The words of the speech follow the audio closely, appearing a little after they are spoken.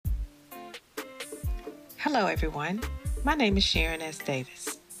Hello, everyone. My name is Sharon S.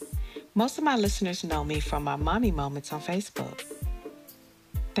 Davis. Most of my listeners know me from my mommy moments on Facebook.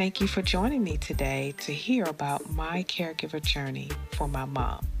 Thank you for joining me today to hear about my caregiver journey for my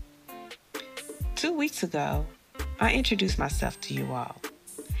mom. 2 weeks ago, I introduced myself to you all.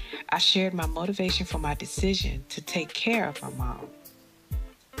 I shared my motivation for my decision to take care of my mom.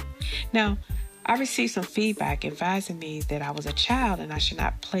 Now, I received some feedback advising me that I was a child and I should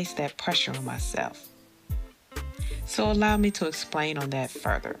not place that pressure on myself. So allow me to explain on that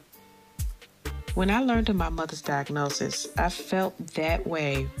further. When I learned of my mother's diagnosis, I felt that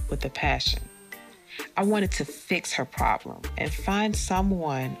way with a passion. I wanted to fix her problem and find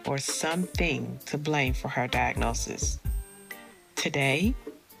someone or something to blame for her diagnosis. Today,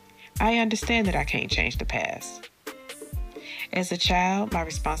 I understand that I can't change the past. As a child, my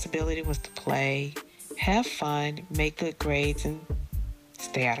responsibility was to play, have fun, make good grades, and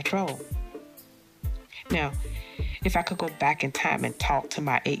stay out of trouble. Now, if I could go back in time and talk to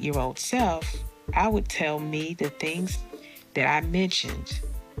my 8-year-old self, I would tell me the things that I mentioned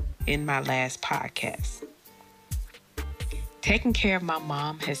in my last podcast. Taking care of my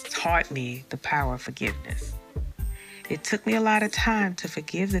mom has taught me the power of forgiveness. It took me a lot of time to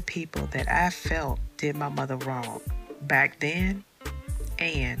forgive the people that I felt did my mother wrong back then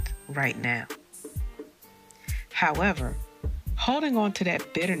and right now. However, holding on to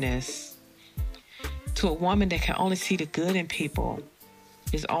that bitterness to a woman that can only see the good in people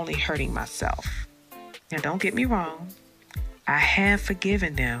is only hurting myself. Now, don't get me wrong. I have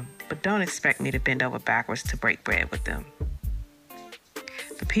forgiven them, but don't expect me to bend over backwards to break bread with them.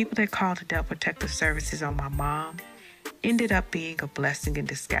 The people that called Adult Protective Services on my mom ended up being a blessing in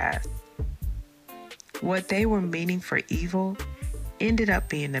disguise. What they were meaning for evil ended up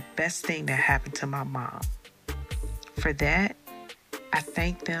being the best thing that happened to my mom. For that, I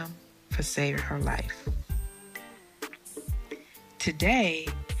thank them for saving her life. Today,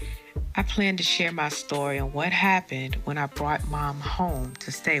 I plan to share my story on what happened when I brought Mom home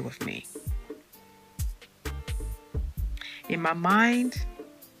to stay with me. In my mind,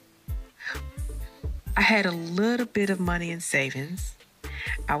 I had a little bit of money in savings.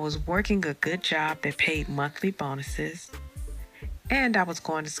 I was working a good job that paid monthly bonuses, and I was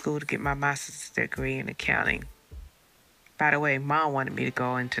going to school to get my master's degree in accounting. By the way, Mom wanted me to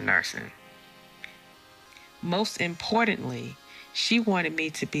go into nursing. Most importantly, she wanted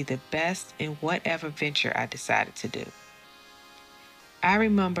me to be the best in whatever venture I decided to do. I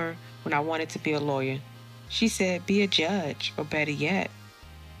remember when I wanted to be a lawyer, she said, be a judge, or better yet,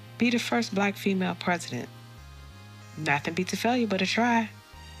 be the first Black female president. Nothing beats a failure but a try.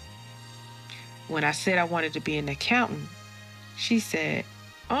 When I said I wanted to be an accountant, she said,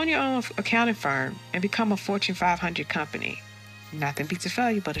 own your own accounting firm and become a Fortune 500 company. Nothing beats a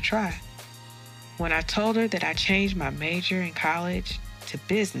failure but a try. When I told her that I changed my major in college to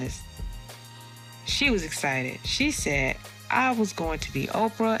business, she was excited. She said I was going to be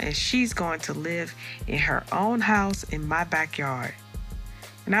Oprah and she's going to live in her own house in my backyard.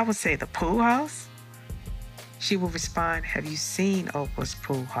 And I would say, the pool house? She would respond, have you seen Oprah's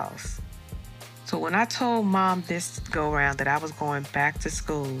pool house? So when I told Mom this go around that I was going back to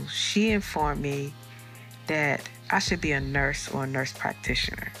school, she informed me that I should be a nurse or a nurse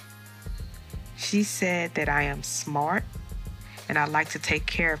practitioner. She said that I am smart and I like to take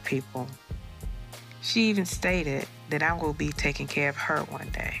care of people. She even stated that I will be taking care of her one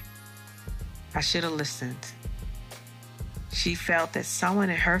day. I should have listened. She felt that someone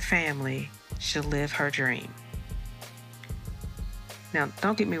in her family should live her dream. Now,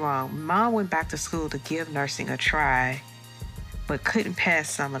 don't get me wrong. Mom went back to school to give nursing a try, but couldn't pass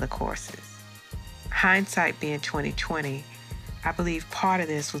some of the courses. Hindsight being 2020, I believe part of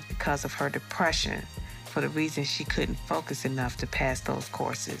this was because of her depression, for the reason she couldn't focus enough to pass those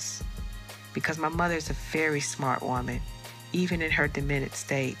courses. Because my mother is a very smart woman. Even in her demented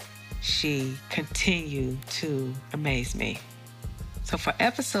state, she continued to amaze me. So for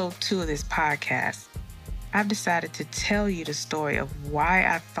episode 2 of this podcast, I've decided to tell you the story of why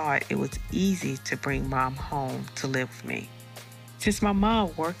I thought it was easy to bring Mom home to live with me. Since my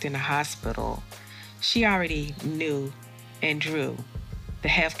mom worked in a hospital, she already knew and drew the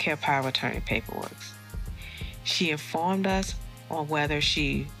healthcare power of attorney paperwork. She informed us on whether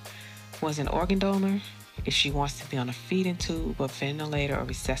she was an organ donor, if she wants to be on a feeding tube or ventilator or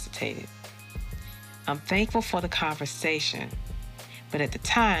resuscitated. I'm thankful for the conversation, but at the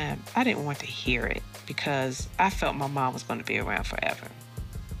time, I didn't want to hear it because I felt my mom was going to be around forever.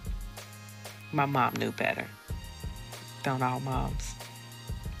 My mom knew better. Don't all moms?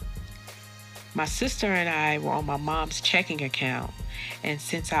 My sister and I were on my mom's checking account, and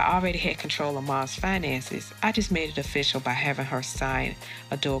since I already had control of mom's finances, I just made it official by having her sign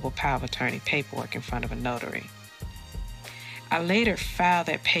a durable power of attorney paperwork in front of a notary. I later filed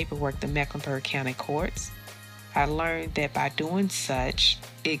that paperwork to Mecklenburg County courts. I learned that by doing such,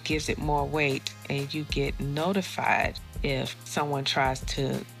 it gives it more weight and you get notified if someone tries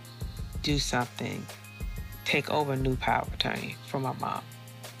to do something, take over a new power of attorney from my mom.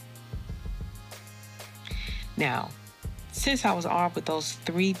 Now, since I was armed with those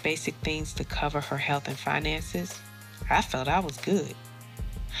three basic things to cover her health and finances, I felt I was good.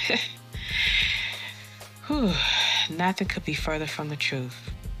 Whew, nothing could be further from the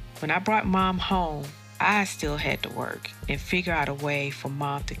truth. When I brought mom home, I still had to work and figure out a way for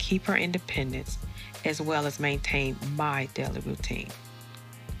mom to keep her independence as well as maintain my daily routine.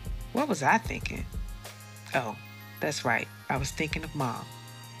 What was I thinking? Oh, that's right. I was thinking of mom.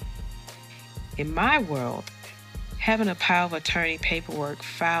 In my world, having a power of attorney paperwork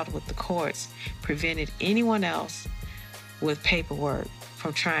filed with the courts prevented anyone else with paperwork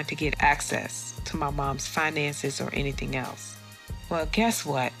from trying to get access to my mom's finances or anything else. Well, guess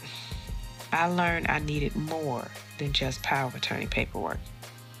what? I learned I needed more than just power of attorney paperwork.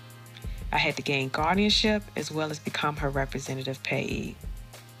 I had to gain guardianship as well as become her representative payee.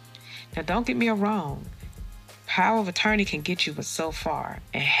 Now, don't get me wrong. Power of attorney can get you but so far,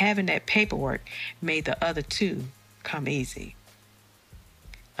 and having that paperwork made the other two come easy.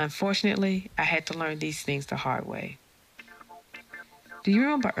 Unfortunately, I had to learn these things the hard way. Do you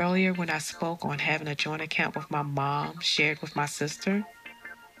remember earlier when I spoke on having a joint account with my mom shared with my sister?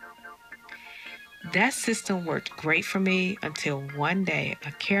 That system worked great for me until one day a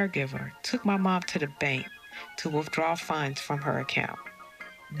caregiver took my mom to the bank to withdraw funds from her account.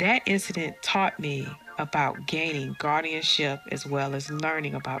 That incident taught me about gaining guardianship as well as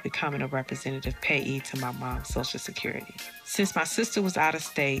learning about becoming a representative payee to my mom's Social Security. Since my sister was out of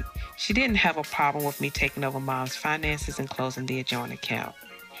state, she didn't have a problem with me taking over mom's finances and closing the joint account.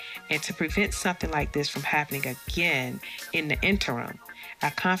 And to prevent something like this from happening again in the interim,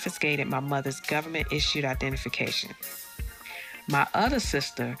 I confiscated my mother's government-issued identification. My other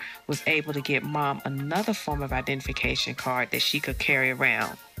sister was able to get mom another form of identification card that she could carry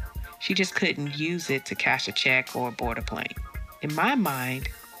around. She just couldn't use it to cash a check or board a plane. In my mind,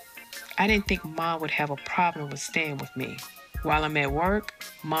 I didn't think mom would have a problem with staying with me. While I'm at work,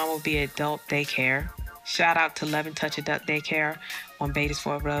 mom will be at adult daycare. Shout out to Love and Touch Adult Daycare on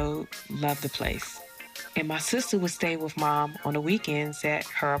Batesford Road. Love the place. And my sister would stay with mom on the weekends at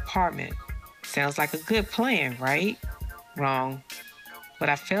her apartment. Sounds like a good plan, right? Wrong. What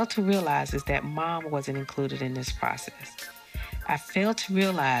I failed to realize is that mom wasn't included in this process. I failed to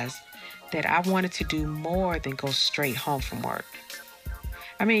realize that I wanted to do more than go straight home from work.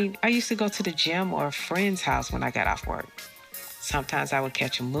 I mean, I used to go to the gym or a friend's house when I got off work. Sometimes I would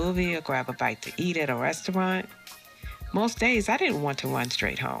catch a movie or grab a bite to eat at a restaurant. Most days I didn't want to run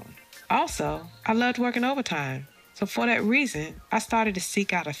straight home. Also, I loved working overtime. So for that reason, I started to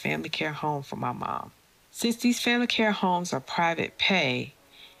seek out a family care home for my mom. Since these family care homes are private pay,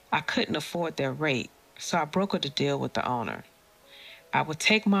 I couldn't afford their rate, so I brokered a deal with the owner. I would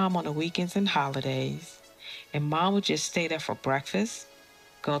take mom on the weekends and holidays, and mom would just stay there for breakfast,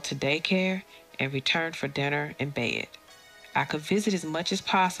 go to daycare, and return for dinner and bed. I could visit as much as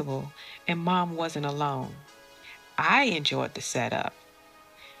possible, and mom wasn't alone. I enjoyed the setup.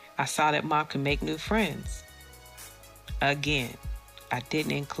 I saw that mom could make new friends. Again, I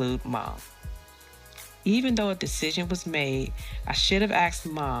didn't include mom. Even though a decision was made, I should have asked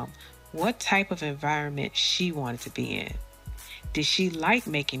mom what type of environment she wanted to be in. Did she like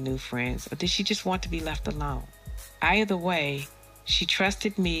making new friends, or did she just want to be left alone? Either way, she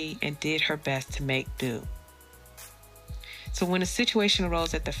trusted me and did her best to make do. So when a situation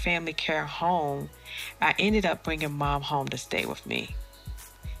arose at the family care home, I ended up bringing mom home to stay with me.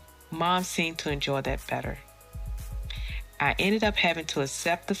 Mom seemed to enjoy that better. I ended up having to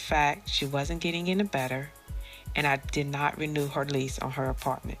accept the fact she wasn't getting any better, and I did not renew her lease on her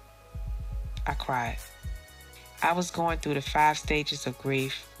apartment. I cried. I was going through the 5 stages of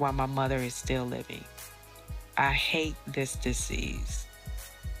grief while my mother is still living. I hate this disease.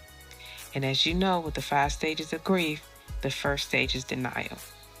 And as you know, with the 5 stages of grief, the first stage is denial.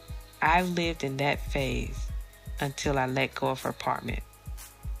 I lived in that phase until I let go of her apartment.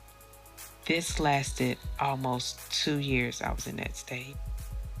 This lasted almost 2 years I was in that state.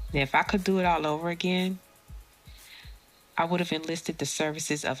 Now, if I could do it all over again, I would have enlisted the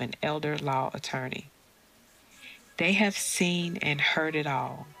services of an elder law attorney. They have seen and heard it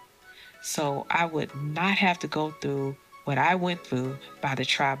all, so I would not have to go through what I went through by the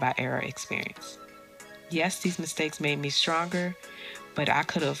trial by error experience. Yes, these mistakes made me stronger, but I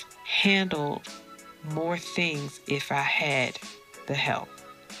could have handled more things if I had the help.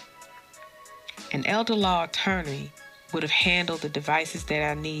 An elder law attorney would have handled the devices that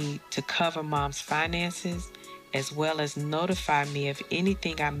I need to cover mom's finances, as well as notify me of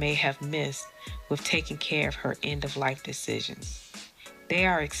anything I may have missed with taking care of her end-of-life decisions. They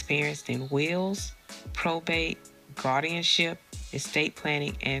are experienced in wills, probate, guardianship, estate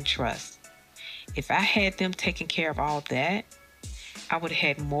planning, and trust. If I had them taking care of all that, I would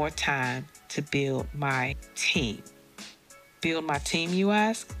have had more time to build my team. Build my team, you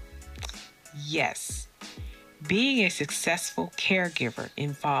ask? Yes. Being a successful caregiver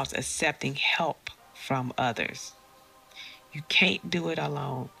involves accepting help from others. You can't do it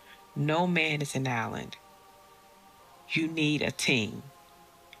alone. No man is an island. You need a team.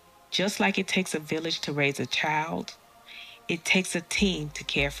 Just like it takes a village to raise a child, it takes a team to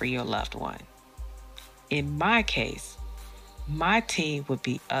care for your loved one. In my case, my team would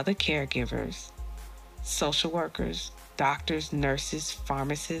be other caregivers, social workers, doctors, nurses,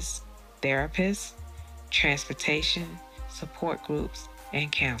 pharmacists, therapists, transportation, support groups, and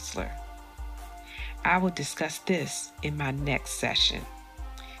counselor. I will discuss this in my next session.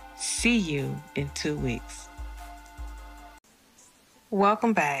 See you in 2 weeks.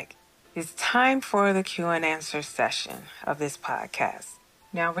 Welcome back. It's time for the Q&A session of this podcast.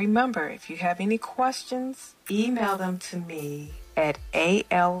 Now remember, if you have any questions, email them to me at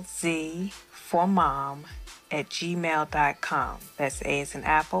alzformom@gmail.com. That's A as in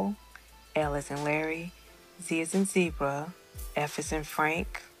Apple, L as in Larry, Z as in Zebra, F as in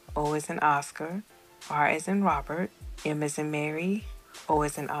Frank, O as in Oscar, R as in Robert, M as in Mary, O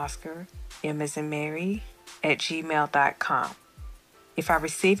as in Oscar, M as in Mary, @gmail.com. If I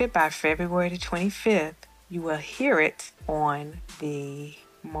receive it by February the 25th, you will hear it on the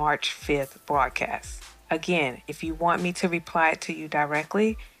March 5th broadcast. Again, if you want me to reply to you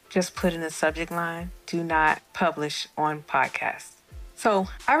directly, just put in the subject line, "Do not publish on podcast." So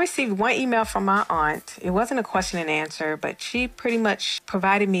I received one email from my aunt. It wasn't a question and answer, but she pretty much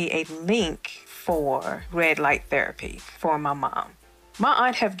provided me a link for red light therapy for my mom. My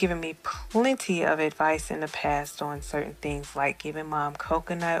aunt have given me plenty of advice in the past on certain things like giving mom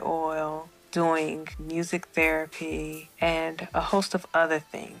coconut oil, doing music therapy, and a host of other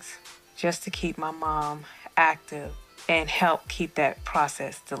things just to keep my mom active and help keep that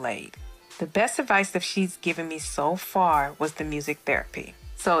process delayed. The best advice that she's given me so far was the music therapy.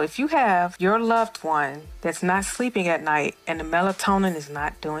 So if you have your loved one that's not sleeping at night and the melatonin is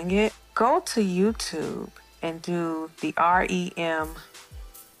not doing it, go to YouTube and do the REM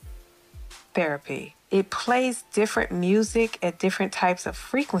therapy. It plays different music at different types of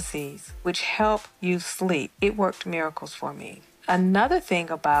frequencies, which help you sleep. It worked miracles for me. Another thing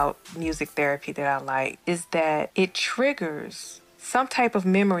about music therapy that I like is that it triggers some type of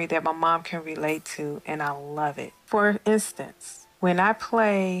memory that my mom can relate to, and I love it. For instance, when I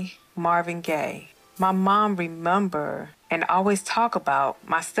play Marvin Gaye, my mom remember and always talk about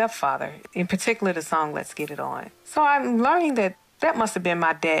my stepfather, in particular the song Let's Get It On. So I'm learning that must have been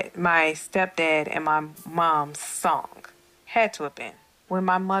my stepdad and my mom's song. Had to have been. When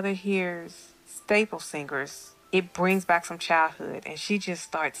my mother hears staple singers, it brings back some childhood, and she just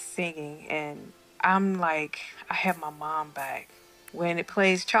starts singing, and I'm like, I have my mom back. When it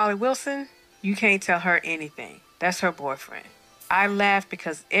plays Charlie Wilson, you can't tell her anything. That's her boyfriend. I laughed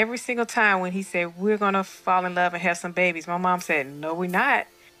because every single time when he said, "We're going to fall in love and have some babies," my mom said, "No, we're not."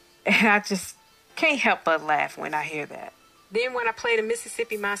 And I just can't help but laugh when I hear that. Then when I play the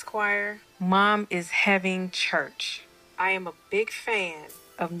Mississippi Mass Choir, Mom is having church. I am a big fan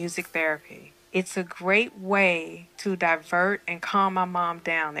of music therapy. It's a great way to divert and calm my mom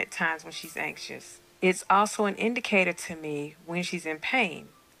down at times when she's anxious. It's also an indicator to me when she's in pain,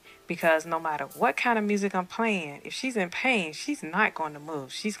 because no matter what kind of music I'm playing, if she's in pain, she's not going to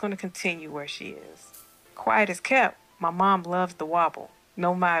move. She's going to continue where she is. Quiet as kept, my mom loves the wobble.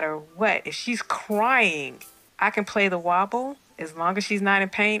 No matter what, if she's crying, I can play the wobble as long as she's not in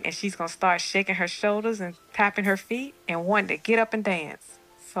pain, and she's going to start shaking her shoulders and tapping her feet and wanting to get up and dance.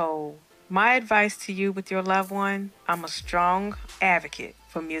 So my advice to you with your loved one, I'm a strong advocate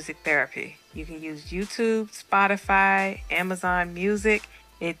for music therapy. You can use YouTube, Spotify, Amazon Music.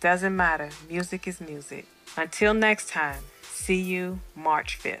 It doesn't matter. Music is music. Until next time, see you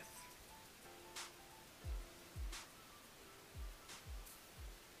March 5th.